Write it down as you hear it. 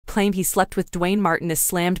claim he slept with Duane Martin is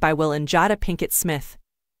slammed by Will and Jada Pinkett Smith,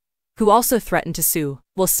 who also threatened to sue.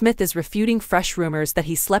 Will Smith is refuting fresh rumors that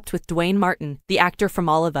he slept with Duane Martin, the actor from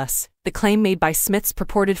All of Us. The claim made by Smith's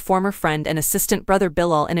purported former friend and assistant brother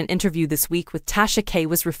Bilal in an interview this week with Tasha K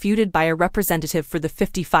was refuted by a representative for the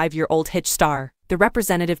 55-year-old Hitch star. The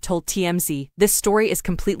representative told TMZ, "This story is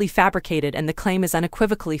completely fabricated and the claim is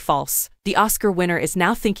unequivocally false." The Oscar winner is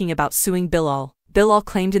now thinking about suing Bilal. Bilal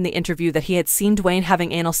claimed in the interview that he had seen Duane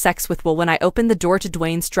having anal sex with Will. "When I opened the door to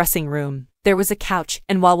Duane's dressing room, there was a couch,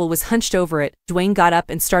 and while Will was hunched over it, Duane got up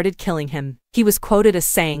and started killing him." He was quoted as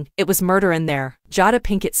saying, "It was murder in there." Jada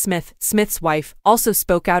Pinkett Smith, Smith's wife, also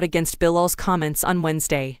spoke out against Bilal's comments on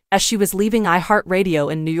Wednesday. As she was leaving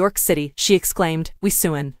iHeartRadio in New York City, she exclaimed, "We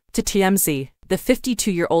suin'." To TMZ, the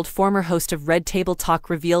 52-year-old former host of Red Table Talk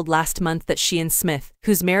revealed last month that she and Smith,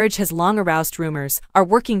 whose marriage has long aroused rumors, are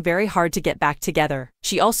working very hard to get back together.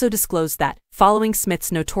 She also disclosed that, following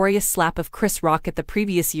Smith's notorious slap of Chris Rock at the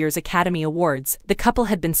previous year's Academy Awards, the couple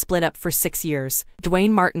had been split up for 6 years.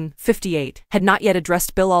 Duane Martin, 58, had not yet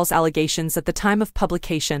addressed Bilal's allegations at the time of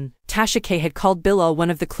publication. Tasha K had called Bilal one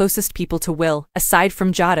of the closest people to Will, aside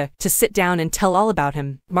from Jada, to sit down and tell all about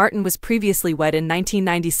him. Martin was previously wed in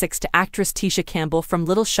 1996 to actress Tisha Campbell from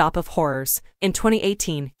Little Shop of Horrors. In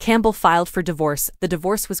 2018, Campbell filed for divorce. The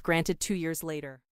divorce was granted 2 years later.